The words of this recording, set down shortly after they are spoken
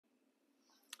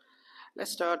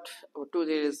Let's start. Our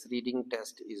today's reading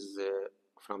test is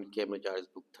from Cambridge IELTS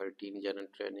book 13 General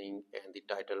Training, and the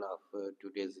title of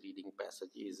today's reading passage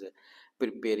is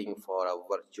Preparing for a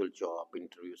Virtual Job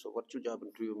Interview. So virtual job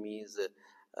interview means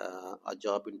a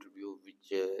job interview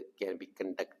which can be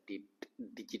conducted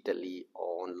digitally,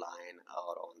 online,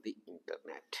 or on the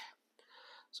internet.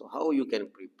 So how you can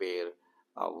prepare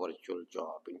a virtual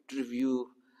job interview?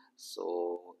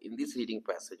 So in this reading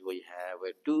passage we have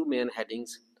two main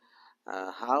headings.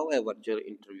 How a virtual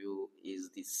interview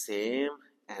is the same,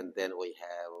 and then we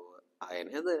have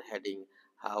another heading,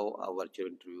 how a virtual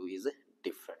interview is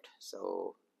different.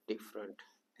 So different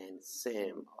and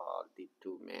same are the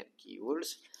two main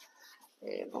keywords,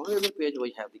 and on the other page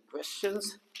we have the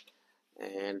questions,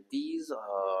 and these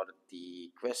are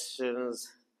the questions.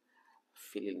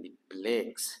 Fill in the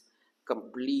blanks,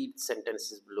 complete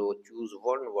sentences below, choose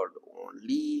one word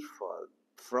only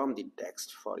from the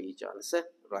text for each answer.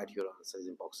 Write your answers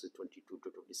in boxes 22 to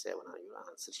 27 on your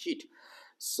answer sheet.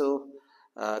 So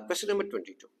question number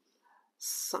 22.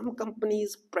 Some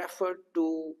companies prefer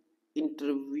to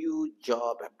interview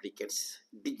job applicants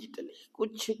digitally.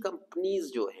 कुछ companies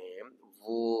जो हैं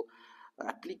वो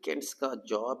applicants का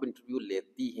job interview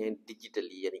लेती हैं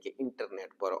digitally, यानी कि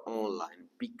internet पर ऑनलाइन,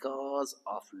 बिकॉज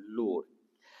ऑफ लोड,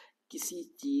 किसी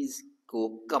चीज़ को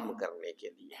कम करने के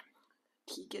लिए.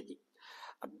 ठीक है जी.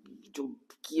 अब जो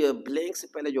ब्लैंक से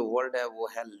पहले जो वर्ड है वो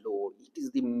है load. It is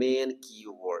the main की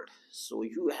word. So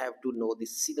you have to know the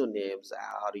synonyms,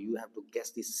 और you have to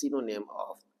guess the synonym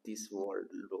of this word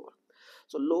load.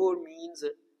 So load means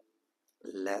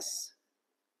less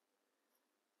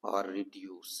or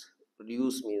reduce.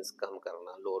 Reduce means kam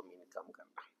karna, load means kam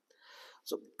karna.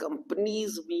 So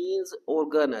companies means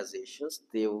organizations.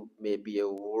 There may be a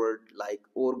word like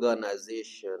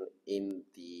organization in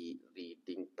the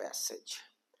reading passage.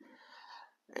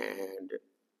 And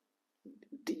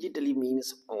digitally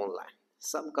means online.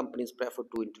 Some companies prefer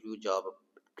to interview job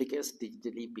applicants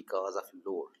digitally because of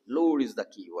load. Load is the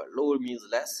keyword. Load means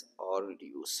less or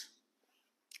reduce.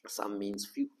 Some means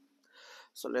few.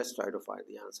 So let's try to find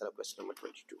the answer of question number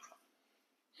 22.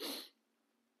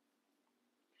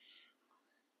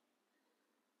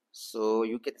 So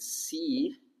you can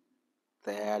see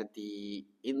that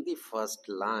in the first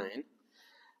line,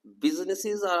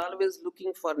 businesses are always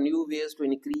looking for new ways to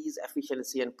increase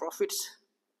efficiency and profits.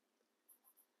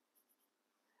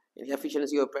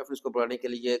 Efficiency और preference को बढ़ाने के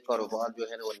लिए कारोबार जो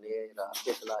है ना वो नए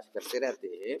रास्ते तलाश करते रहते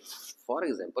हैं. For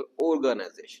example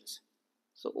organisations.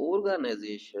 So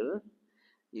organisation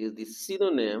is the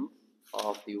synonym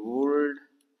of the word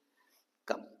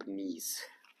companies.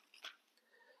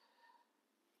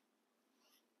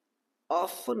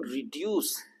 Often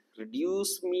reduce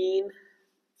mean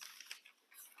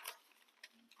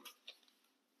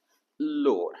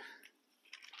lower,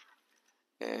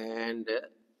 and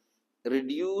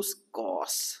reduce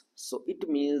costs. So it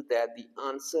means that the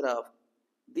answer of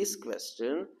this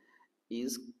question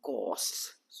is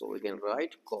costs. So we can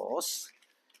write costs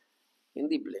in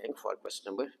the blank for question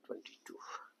number 22.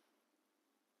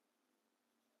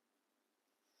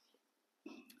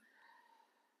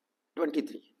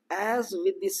 As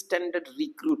with the standard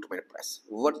recruitment process,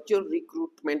 virtual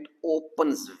recruitment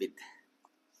opens with.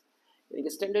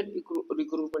 Standard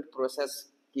recruitment process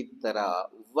की तरह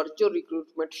virtual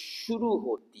recruitment शुरू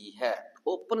होती है.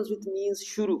 Opens with means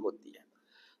शुरू होती है.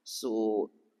 So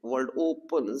word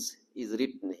opens is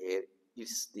written here.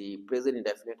 It's the present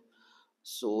indefinite.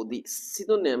 So the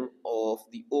synonym of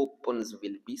the opens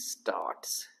will be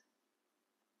starts.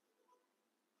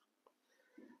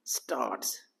 Starts.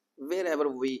 Wherever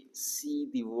we see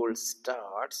the word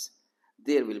starts,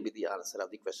 there will be the answer of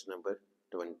the question number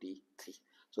 23.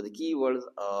 So the keywords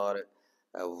are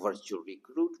virtual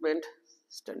recruitment,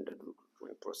 standard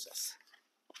recruitment process.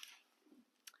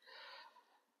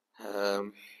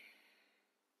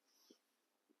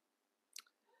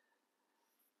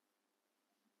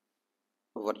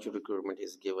 Virtual recruitment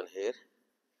is given here.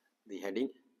 The heading,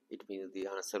 it means the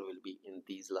answer will be in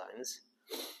these lines.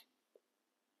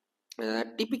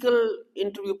 Typical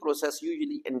interview process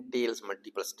usually entails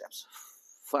multiple steps.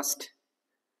 First,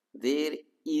 there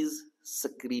is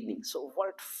screening. So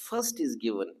what first is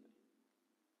given?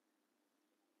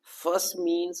 First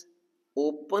means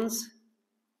opens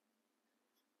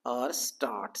or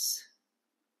starts,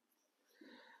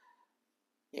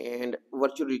 and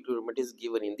virtual recruitment is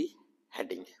given in the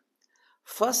heading.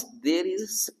 First, there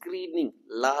is screening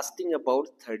lasting about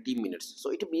 30 minutes.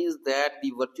 So it means that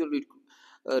the virtual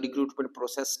recruitment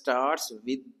process starts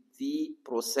with the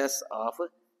process of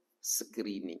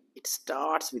screening. It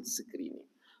starts with screening.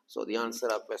 So the answer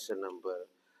of question number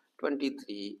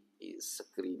 23 is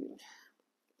screening.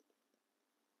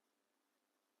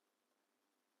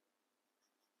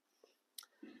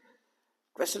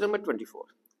 Question number 24.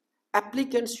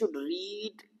 Applicants should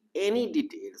read any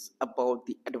details about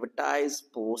the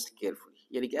advertised post carefully.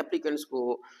 यानी कि applicants को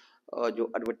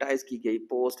जो advertise की गई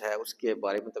post है उसके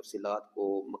बारे में तफसीलात को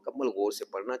मुकम्मल गौर से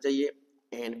पढ़ना चाहिए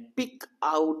and pick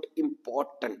out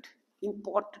important.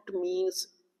 Important means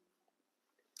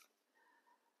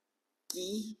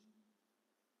key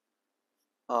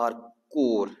or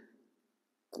core.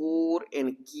 Core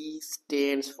and key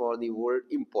stands for the word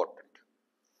important,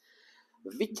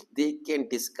 which they can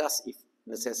discuss if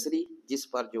necessary, जिस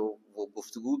पर जो वो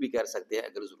गुफ्तगू भी कर सकते हैं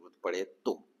अगर ज़रूरत पड़े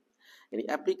तो। यानी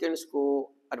एप्लीकेंट्स को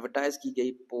एडवर्टाइज की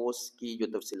गई पोस्ट की जो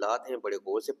तफसीलात हैं बड़े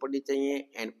गौर से पढ़नी चाहिए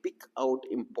एंड पिक आउट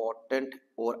इम्पॉर्टेंट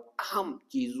और अहम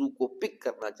चीज़ों को पिक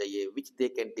करना चाहिए विच they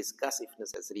can discuss if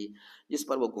necessary, जिस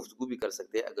पर वो गुफ्तगू भी कर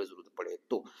सकते हैं अगर ज़रूरत पड़े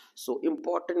तो। सो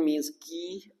इम्पॉर्टेंट मीन्स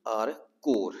की और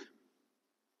core.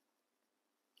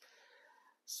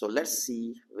 So let's see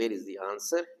where is the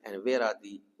answer and where are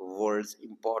the words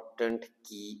important,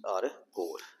 key or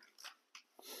core.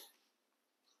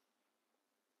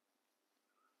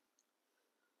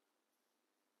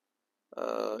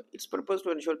 Its purpose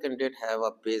to ensure candidates have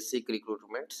a basic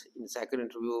recruitment. In second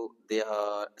interview, they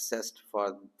are assessed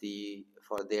for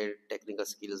their technical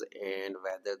skills and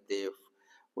whether they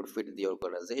would fit the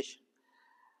organization.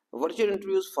 Virtual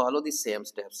interviews follow the same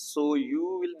steps, so you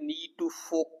will need to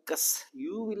focus.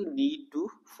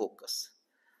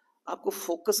 आपको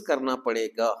focus करना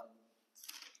पड़ेगा.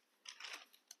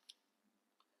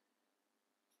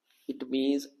 It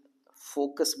means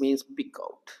focus means pick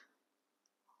out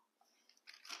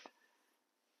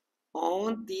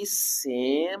on the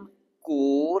same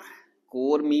core.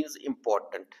 Core means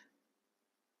important.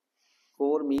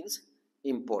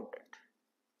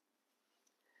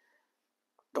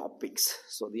 Topics.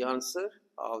 So the answer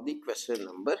of the question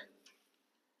number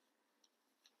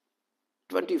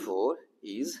 24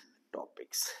 is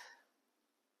topics.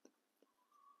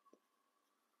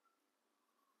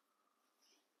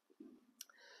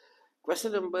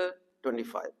 Question number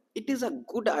 25. It is a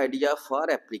good idea for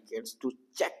applicants to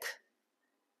check.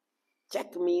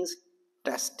 Check means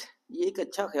test. ये एक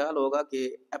अच्छा ख्याल होगा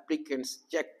कि applicants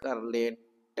check कर लें,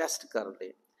 test कर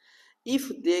लें. If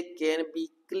they can be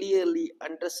clearly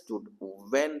understood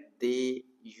when they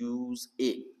use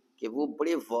a, कि वो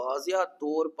बड़े वाज़िया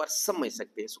तौर पर समझ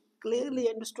सकते हैं. So clearly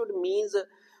understood means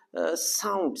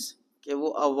sounds, कि वो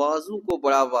आवाज़ों को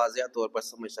बड़ा वाज़िया तौर पर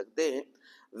समझ सकते हैं.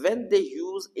 When they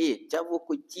use a, जब वो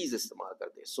कोई चीज़ इस्तेमाल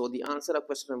करते हैं. So the answer of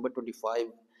question number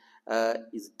 25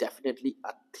 is definitely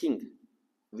a thing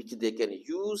which they can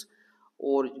use,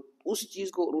 और उस चीज़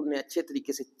को उन्हें अच्छे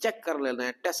तरीके से चेक कर लेना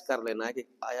है, टेस्ट कर लेना है कि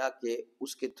आया कि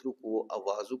उसके थ्रू वो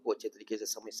आवाज़ों को अच्छे तरीके से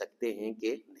समझ सकते हैं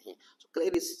कि नहीं. So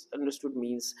clearly understood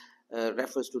means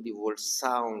refers to the word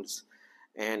sounds,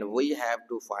 and we have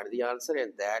to find the answer,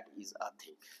 and that is a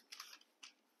thing.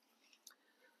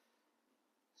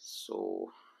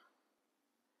 So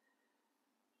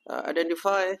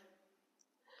identify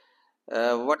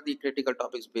what the critical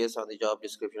topics based on the job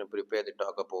description and prepare the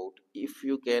talk about. If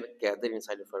you can gather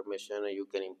inside information, you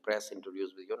can impress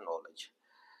interviews with your knowledge.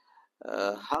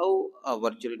 How a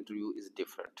virtual interview is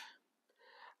different.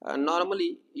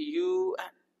 Normally, you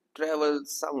travel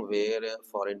somewhere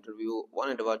for interview. One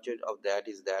advantage of that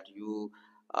is that you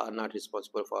are not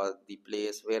responsible for the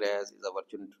place, whereas in a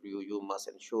virtual interview, you must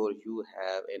ensure you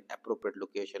have an appropriate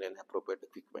location and appropriate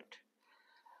equipment.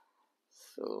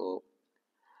 So,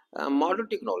 modern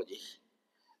technology.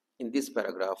 In this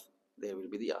paragraph, there will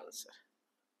be the answer.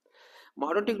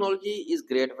 Modern technology is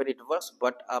great when it works,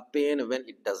 but a pain when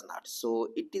it does not. So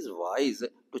it is wise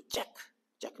to check.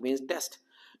 Check means test.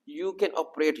 You can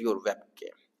operate your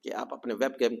webcam. कि आप अपने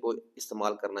webcam को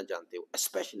इस्तेमाल करना जानते हो,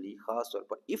 especially खास तौर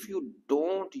पर if you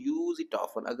don't use it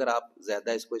often, अगर आप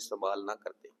ज़्यादा इसको इस्तेमाल ना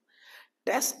करते हो.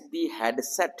 Test the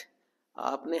headset.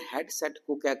 आपने headset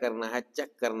को क्या करना है,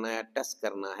 चेक करना है, टेस्ट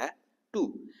करना है. 2.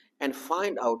 And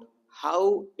find out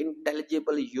how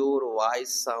intelligible your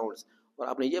voice sounds. और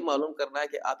आपने ये मालूम करना है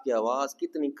कि आपकी आवाज़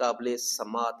कितनी काबिल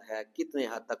समात है, कितने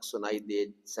हद तक सुनाई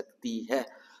दे सकती है.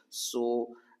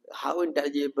 So how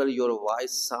intelligible your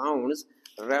voice sounds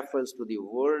refers to the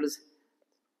words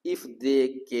if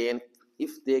they can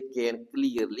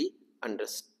clearly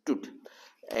understood,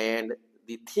 and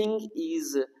the thing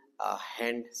is a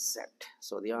handset.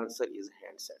 So the answer is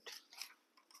handset.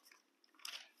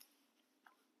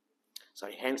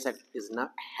 Sorry, handset is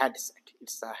not headset,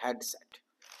 it's a headset.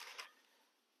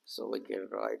 So we can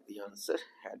write the answer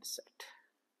headset.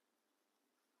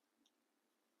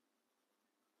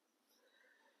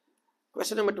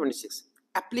 Question number 26.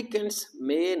 Applicants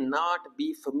may not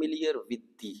be familiar with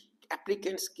the.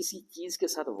 Applicants किसी चीज के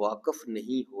साथ वाकफ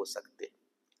नहीं हो सकते.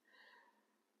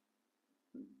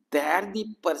 That the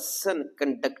person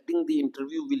conducting the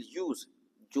interview will use.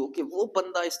 जो कि वो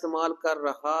बंदा इस्तेमाल कर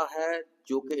रहा है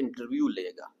जो कि इंटरव्यू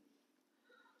लेगा.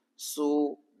 So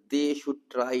they should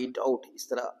try it out. इस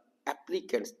तरह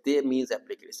applicants, they means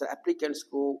applicants. इस तरह applicants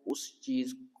को उस चीज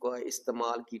का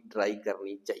इस्तेमाल की ट्राई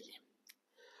करनी चाहिए.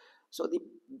 So the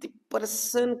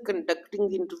person conducting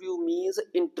the interview means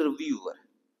interviewer,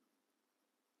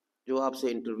 जो आपसे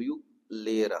इंटरव्यू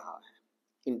ले रहा है,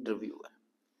 इंटरव्यूअर.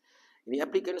 यानी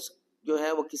एप्लीकेंट्स जो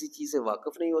है वो किसी चीज से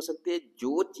वाकिफ नहीं हो सकते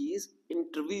जो चीज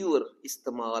इंटरव्यूअर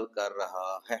इस्तेमाल कर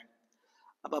रहा है.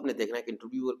 अब आपने देखना है कि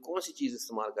इंटरव्यूअर कौन सी चीज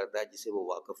इस्तेमाल करता है जिसे वो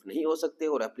वाकिफ नहीं हो सकते,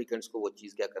 और एप्लीकेंट्स को वो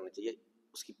चीज क्या करनी चाहिए,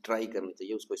 उसकी ट्राई करनी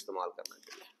चाहिए, उसको इस्तेमाल करना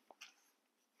चाहिए.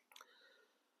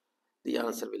 The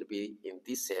answer will be in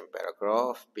this same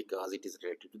paragraph because it is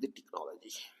related to the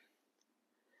technology.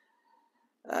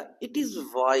 It is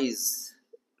wise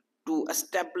to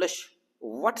establish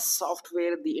what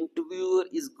software the interviewer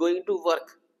is going to work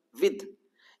with.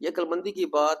 यह अक्लमंदी की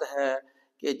बात है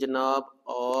कि जनाब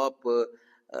आप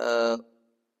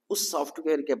उस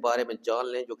सॉफ्टवेयर के बारे में जान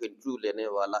लें जो कि इंटरव्यू लेने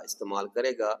वाला इस्तेमाल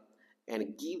करेगा, and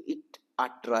give it a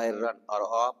trial run, और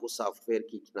आप उस सॉफ्टवेयर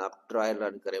की जनाब ट्रायल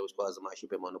रन करें, उसको आजमाइशी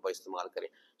पैमानों पर इस्तेमाल करें.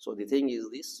 So the thing is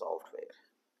this software.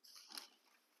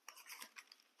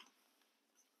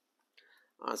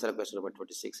 Answer question number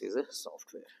 26 is a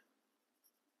software.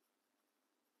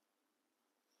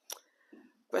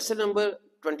 Question number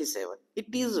 27.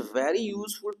 It is very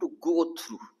useful to go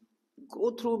through.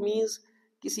 Go through means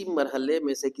किसी मरहले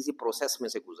में से, किसी प्रोसेस में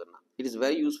से गुजरना. It is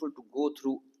very useful to go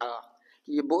through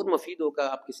कि ये बहुत मुफीद होगा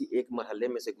आप किसी एक मरहले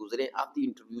में से गुजरें आप दी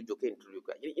इंटरव्यू, जो कि इंटरव्यू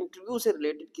का, यानी इंटरव्यू से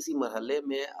रिलेटेड किसी मरहले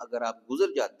में अगर आप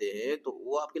गुजर जाते हैं तो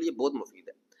वो आपके लिए बहुत मुफीद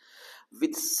है.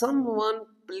 With someone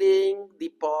playing the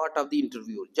part of the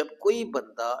interview, जब कोई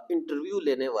बंदा इंटरव्यू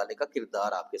लेने वाले का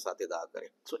किरदार आपके साथ अदा करे.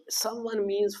 So someone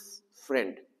means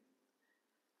friend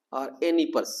or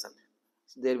any person.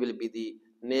 There will be the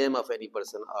name of any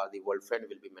person or the word friend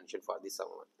will be mentioned for the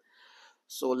someone.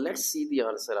 So let's see the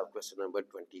answer of question number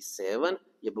 27.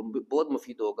 ये बहुत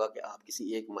मुफीद होगा कि आप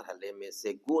किसी एक मरहले में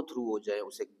से go through हो जाएं,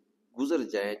 उसे गुजर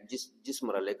जाएं जिस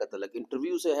मरहले का तल्लुक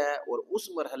इंटरव्यू से है, और उस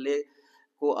मरहले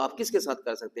को आप किसके साथ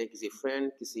कर सकते हैं, किसी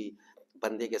फ्रेंड, किसी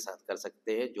बंदे के साथ कर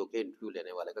सकते हैं जो कि इंटरव्यू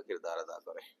लेने वाले का किरदार अदा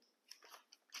करे.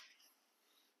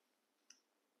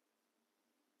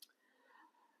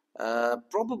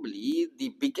 Probably the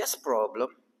biggest problem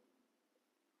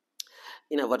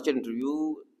in a virtual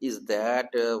interview is that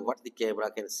what the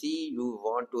camera can see. You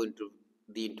want to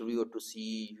the interviewer to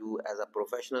see you as a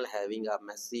professional. Having a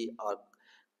messy or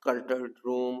cluttered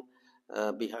room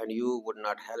behind you would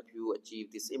not help you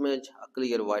achieve this image. A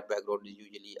clear white background is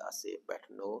usually a safe bet.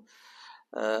 No.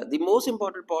 The most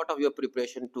important part of your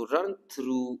preparation to run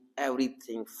through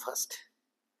everything first,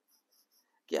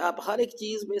 कि आप हर एक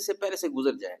चीज में से पहले से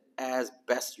गुजर जाए as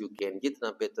best you can, जितना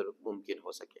बेहतर मुमकिन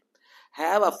हो सके.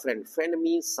 Have a friend. Friend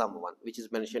means someone, which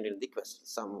is mentioned in the question.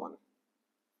 Someone.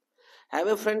 Have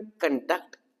a friend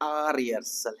conduct a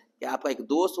rehearsal. कि आपका एक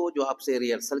दोस्त हो जो आपसे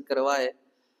रिहर्सल करवाए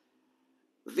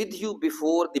with you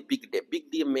before the big day.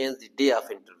 Big day means the day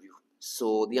of interview.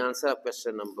 So the answer of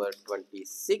question number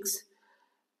 27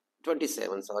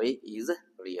 is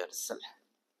rehearsal.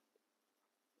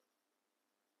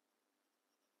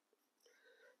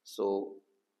 So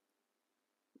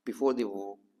before the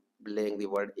blank the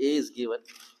word A is given,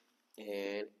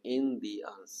 and in the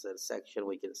answer section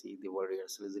we can see the word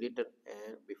rehearsal is written,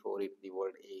 and before it the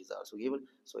word A is also given.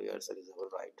 So rehearsal is our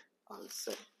right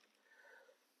answer.